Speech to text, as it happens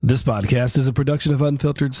This podcast is a production of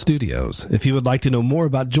Unfiltered Studios. If you would like to know more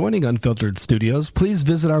about joining Unfiltered Studios, please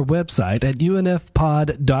visit our website at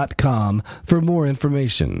unfpod.com for more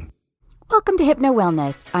information. Welcome to Hypno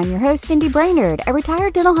Wellness. I'm your host, Cindy Brainerd, a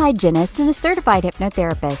retired dental hygienist and a certified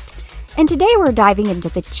hypnotherapist. And today we're diving into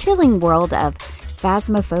the chilling world of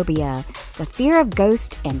phasmophobia, the fear of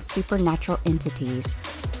ghosts and supernatural entities.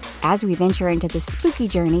 As we venture into this spooky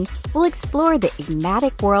journey, we'll explore the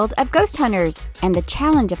enigmatic world of ghost hunters and the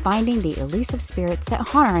challenge of finding the elusive spirits that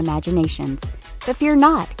haunt our imaginations. But fear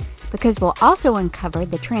not, because we'll also uncover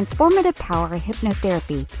the transformative power of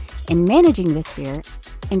hypnotherapy in managing this fear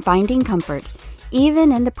and finding comfort,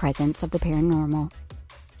 even in the presence of the paranormal.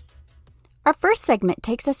 Our first segment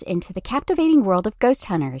takes us into the captivating world of ghost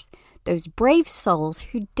hunters, those brave souls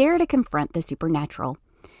who dare to confront the supernatural.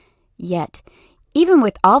 Yet, even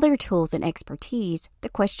with all their tools and expertise, the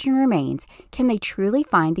question remains, can they truly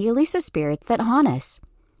find the elusive spirits that haunt us?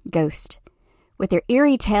 Ghosts, with their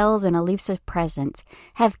eerie tales and elusive presence,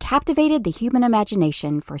 have captivated the human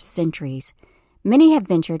imagination for centuries. Many have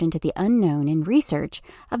ventured into the unknown in research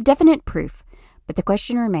of definite proof, but the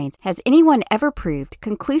question remains, has anyone ever proved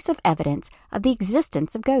conclusive evidence of the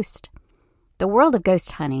existence of ghosts? The world of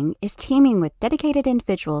ghost hunting is teeming with dedicated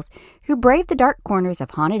individuals who brave the dark corners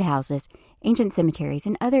of haunted houses, ancient cemeteries,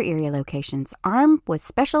 and other eerie locations, armed with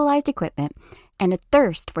specialized equipment and a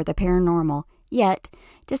thirst for the paranormal. Yet,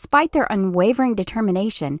 despite their unwavering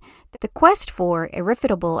determination, the quest for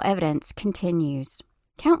irrefutable evidence continues.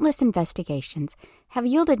 Countless investigations have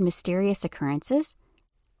yielded mysterious occurrences,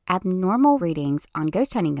 abnormal readings on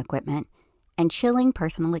ghost hunting equipment, and chilling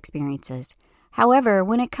personal experiences. However,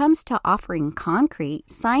 when it comes to offering concrete,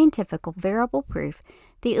 scientific, variable proof,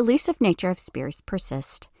 the elusive nature of spirits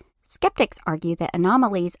persists. Skeptics argue that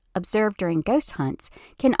anomalies observed during ghost hunts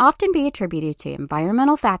can often be attributed to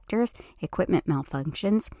environmental factors, equipment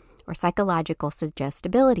malfunctions, or psychological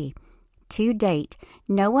suggestibility. To date,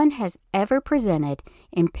 no one has ever presented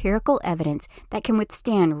empirical evidence that can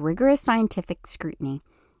withstand rigorous scientific scrutiny.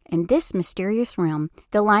 In this mysterious realm,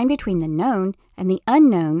 the line between the known and the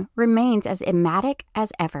unknown remains as enigmatic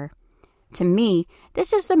as ever. To me,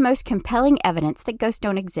 this is the most compelling evidence that ghosts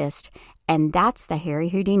don't exist, and that's the Harry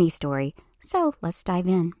Houdini story. So let's dive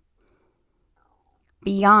in.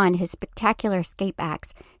 Beyond his spectacular escape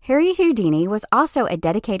acts, Harry Houdini was also a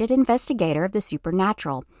dedicated investigator of the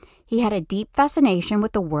supernatural. He had a deep fascination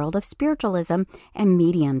with the world of spiritualism and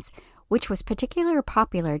mediums, which was particularly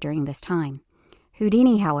popular during this time.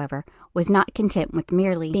 Houdini, however, was not content with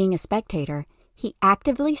merely being a spectator. He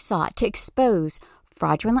actively sought to expose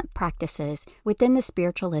fraudulent practices within the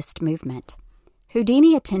spiritualist movement.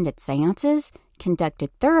 Houdini attended seances,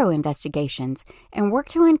 conducted thorough investigations, and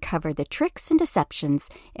worked to uncover the tricks and deceptions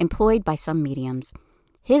employed by some mediums.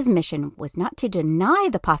 His mission was not to deny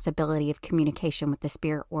the possibility of communication with the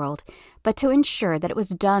spirit world, but to ensure that it was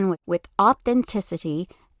done with authenticity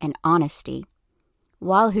and honesty.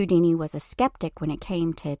 While Houdini was a skeptic when it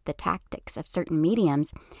came to the tactics of certain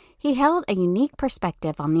mediums, he held a unique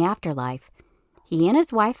perspective on the afterlife. He and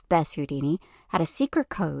his wife, Bess Houdini, had a secret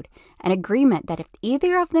code, an agreement that if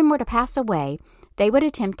either of them were to pass away, they would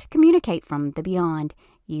attempt to communicate from the beyond,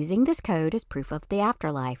 using this code as proof of the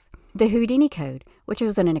afterlife. The Houdini Code, which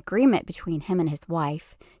was an agreement between him and his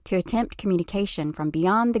wife to attempt communication from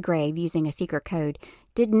beyond the grave using a secret code,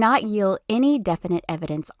 did not yield any definite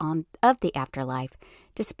evidence of the afterlife.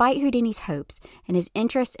 Despite Houdini's hopes and his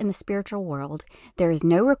interest in the spiritual world, there is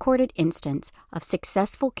no recorded instance of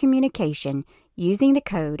successful communication using the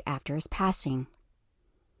code after his passing.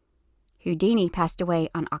 Houdini passed away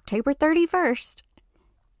on October 31st,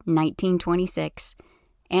 1926,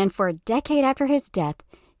 and for a decade after his death,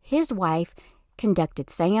 his wife conducted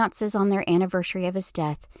seances on their anniversary of his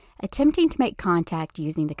death, attempting to make contact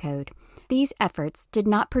using the code. These efforts did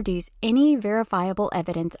not produce any verifiable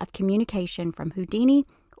evidence of communication from Houdini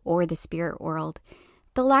or the spirit world.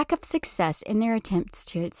 The lack of success in their attempts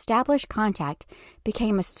to establish contact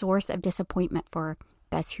became a source of disappointment for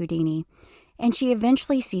Bess Houdini, and she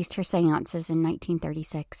eventually ceased her seances in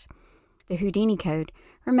 1936. The Houdini Code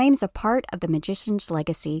remains a part of the magician's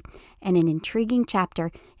legacy and an intriguing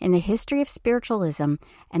chapter in the history of spiritualism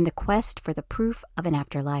and the quest for the proof of an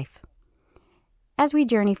afterlife. As we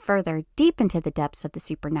journey further deep into the depths of the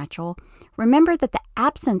supernatural, remember that the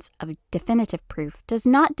absence of definitive proof does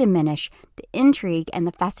not diminish the intrigue and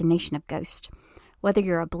the fascination of ghosts. Whether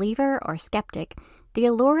you're a believer or a skeptic, the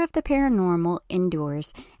allure of the paranormal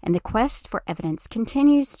endures, and the quest for evidence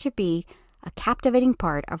continues to be a captivating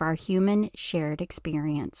part of our human shared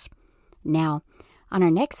experience. Now, on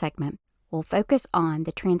our next segment, we'll focus on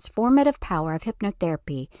the transformative power of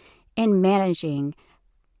hypnotherapy in managing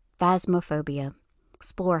Phasmophobia.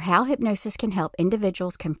 Explore how hypnosis can help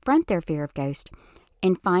individuals confront their fear of ghosts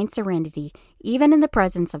and find serenity even in the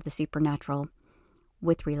presence of the supernatural.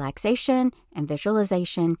 With relaxation and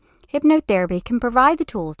visualization, hypnotherapy can provide the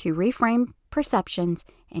tools to reframe perceptions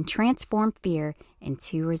and transform fear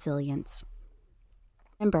into resilience.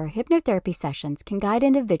 Remember, hypnotherapy sessions can guide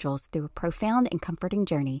individuals through a profound and comforting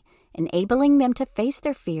journey, enabling them to face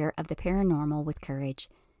their fear of the paranormal with courage.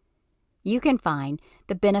 You can find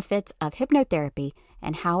the benefits of hypnotherapy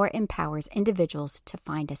and how it empowers individuals to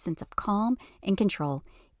find a sense of calm and control,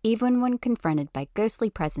 even when confronted by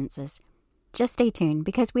ghostly presences. Just stay tuned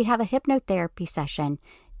because we have a hypnotherapy session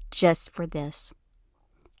just for this.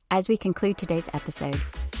 As we conclude today's episode,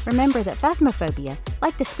 remember that phasmophobia,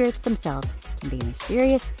 like the spirits themselves, can be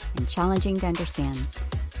mysterious and challenging to understand.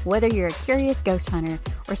 Whether you're a curious ghost hunter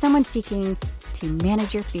or someone seeking to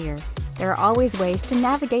manage your fear, there are always ways to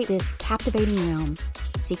navigate this captivating realm.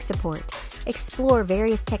 Seek support, explore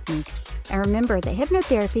various techniques, and remember that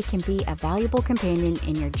hypnotherapy can be a valuable companion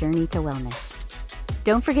in your journey to wellness.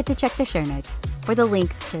 Don't forget to check the show notes for the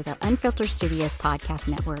link to the Unfiltered Studios podcast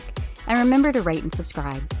network, and remember to rate and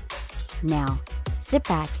subscribe. Now, sit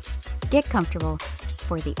back, get comfortable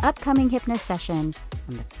for the upcoming hypno session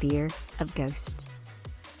on the fear of ghosts.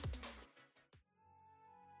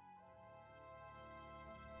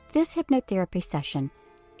 This hypnotherapy session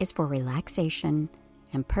is for relaxation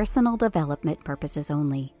and personal development purposes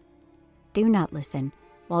only. Do not listen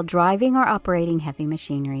while driving or operating heavy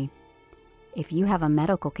machinery. If you have a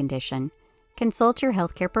medical condition, consult your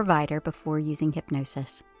healthcare provider before using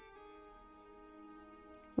hypnosis.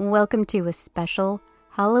 Welcome to a special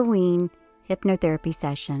Halloween hypnotherapy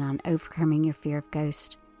session on overcoming your fear of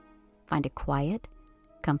ghosts. Find a quiet,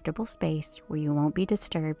 comfortable space where you won't be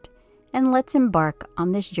disturbed, and let's embark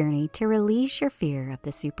on this journey to release your fear of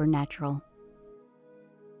the supernatural.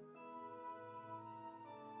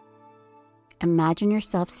 Imagine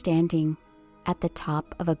yourself standing at the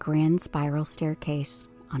top of a grand spiral staircase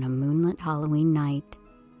on a moonlit Halloween night.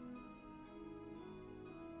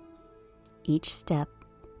 Each step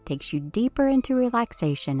takes you deeper into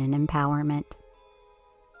relaxation and empowerment.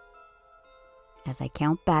 As I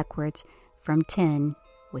count backwards from 10,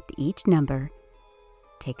 with each number,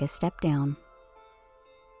 take a step down,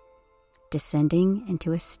 descending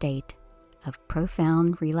into a state of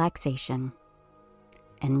profound relaxation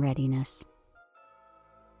and readiness.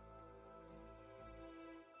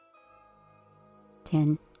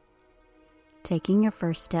 10. Taking your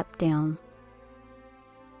first step down.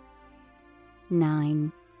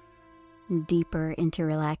 9. Deeper into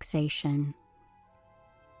relaxation.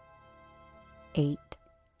 8.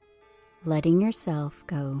 Letting yourself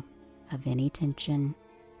go of any tension.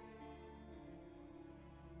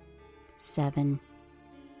 7.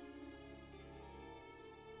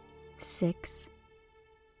 6.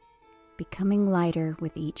 Becoming lighter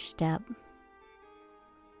with each step.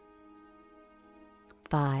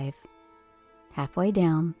 5. Halfway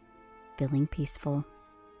down, feeling peaceful.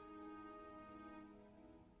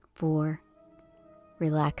 4.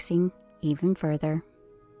 Relaxing even further.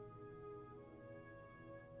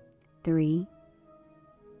 3.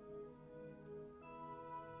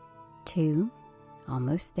 2.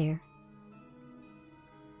 Almost there.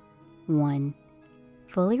 1.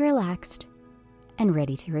 Fully relaxed and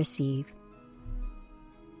ready to receive.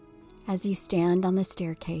 As you stand on the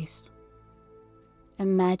staircase,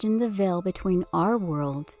 imagine the veil between our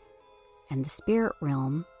world and the spirit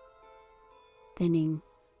realm thinning.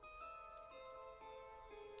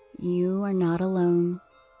 You are not alone.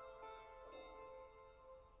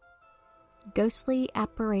 Ghostly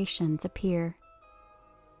apparitions appear,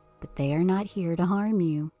 but they are not here to harm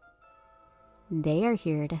you. They are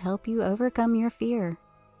here to help you overcome your fear.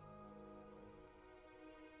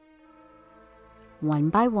 One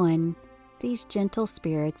by one, these gentle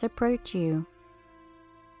spirits approach you.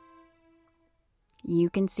 You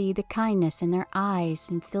can see the kindness in their eyes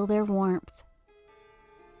and feel their warmth.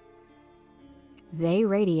 They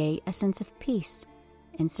radiate a sense of peace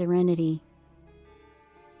and serenity.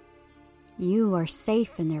 You are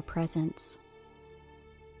safe in their presence.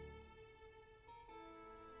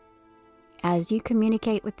 As you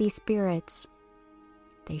communicate with these spirits,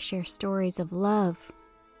 they share stories of love,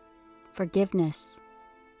 forgiveness,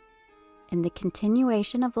 and the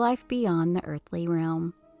continuation of life beyond the earthly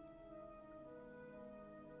realm.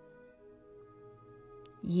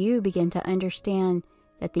 You begin to understand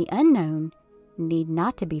that the unknown need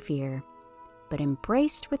not to be feared, but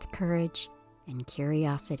embraced with courage and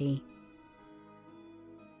curiosity.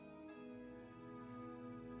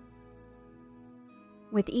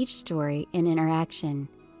 With each story and interaction,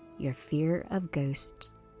 your fear of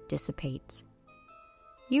ghosts dissipates.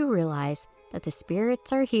 You realize that the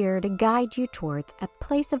spirits are here to guide you towards a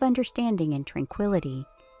place of understanding and tranquility.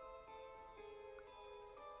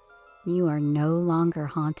 You are no longer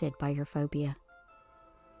haunted by your phobia.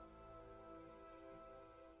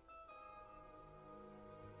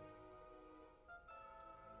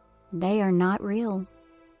 They are not real.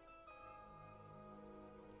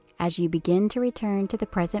 As you begin to return to the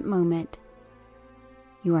present moment,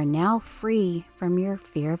 you are now free from your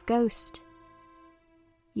fear of ghosts.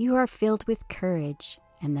 You are filled with courage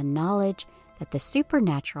and the knowledge that the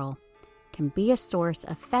supernatural can be a source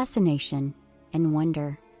of fascination and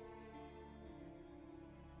wonder.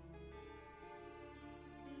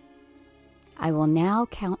 I will now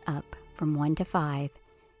count up from 1 to 5,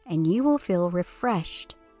 and you will feel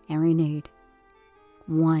refreshed and renewed.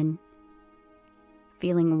 1,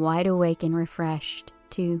 feeling wide awake and refreshed.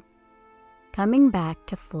 2, coming back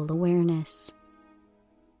to full awareness.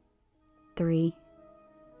 3,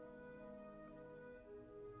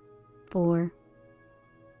 4,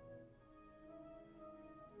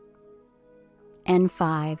 and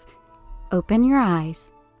 5. Open your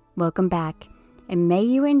eyes. Welcome back, and may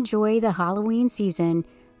you enjoy the Halloween season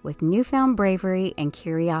with newfound bravery and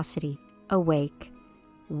curiosity. Awake,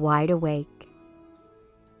 wide awake.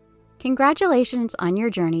 Congratulations on your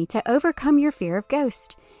journey to overcome your fear of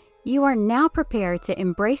ghosts. You are now prepared to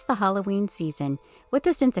embrace the Halloween season with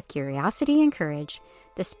a sense of curiosity and courage.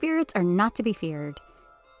 The spirits are not to be feared,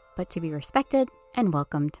 but to be respected and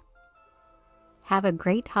welcomed. Have a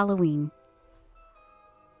great Halloween.